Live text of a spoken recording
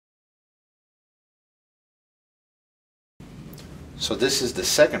So this is the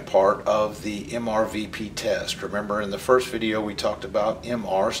second part of the MRVP test. Remember, in the first video we talked about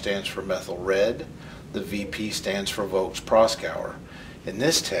MR stands for methyl red, the VP stands for Voges Proskauer. In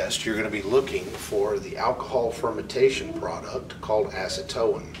this test you're going to be looking for the alcohol fermentation product called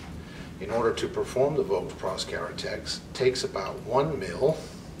acetoin. In order to perform the Voges Proskauer test, it takes about 1 ml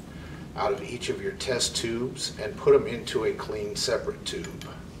out of each of your test tubes and put them into a clean separate tube.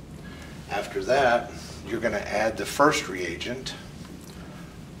 After that, you're going to add the first reagent,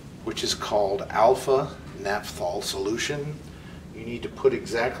 which is called alpha naphthol solution. You need to put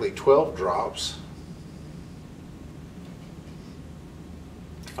exactly 12 drops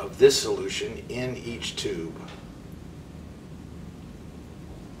of this solution in each tube.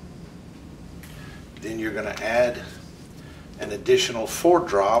 Then you're going to add an additional 4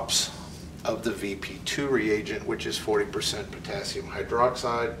 drops of the VP2 reagent, which is 40% potassium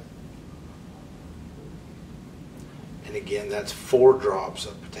hydroxide. And again, that's 4 drops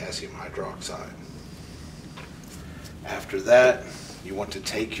of potassium hydroxide. After that, you want to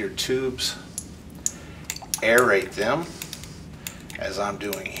take your tubes, aerate them, as I'm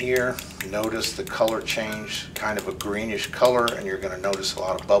doing here. Notice the color change, kind of a greenish color, and you're going to notice a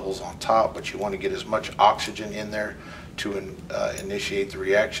lot of bubbles on top, but you want to get as much oxygen in there to initiate the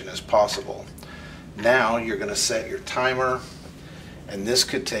reaction as possible. Now you're going to set your timer, and this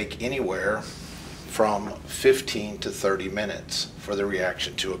could take anywhere from 15 to 30 minutes for the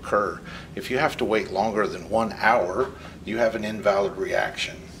reaction to occur. If you have to wait longer than 1 hour, you have an invalid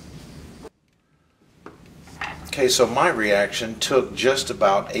reaction. Okay, so my reaction took just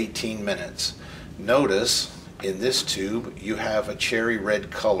about 18 minutes. Notice in this tube you have a cherry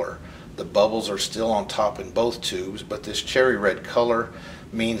red color. The bubbles are still on top in both tubes, but this cherry red color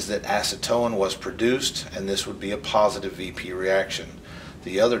means that acetoin was produced, and this would be a positive VP reaction.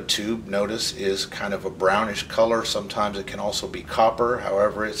 The other tube, notice, is kind of a brownish color. Sometimes it can also be copper,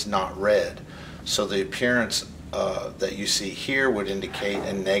 however it's not red. So the appearance that you see here would indicate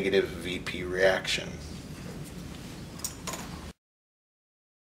a negative VP reaction.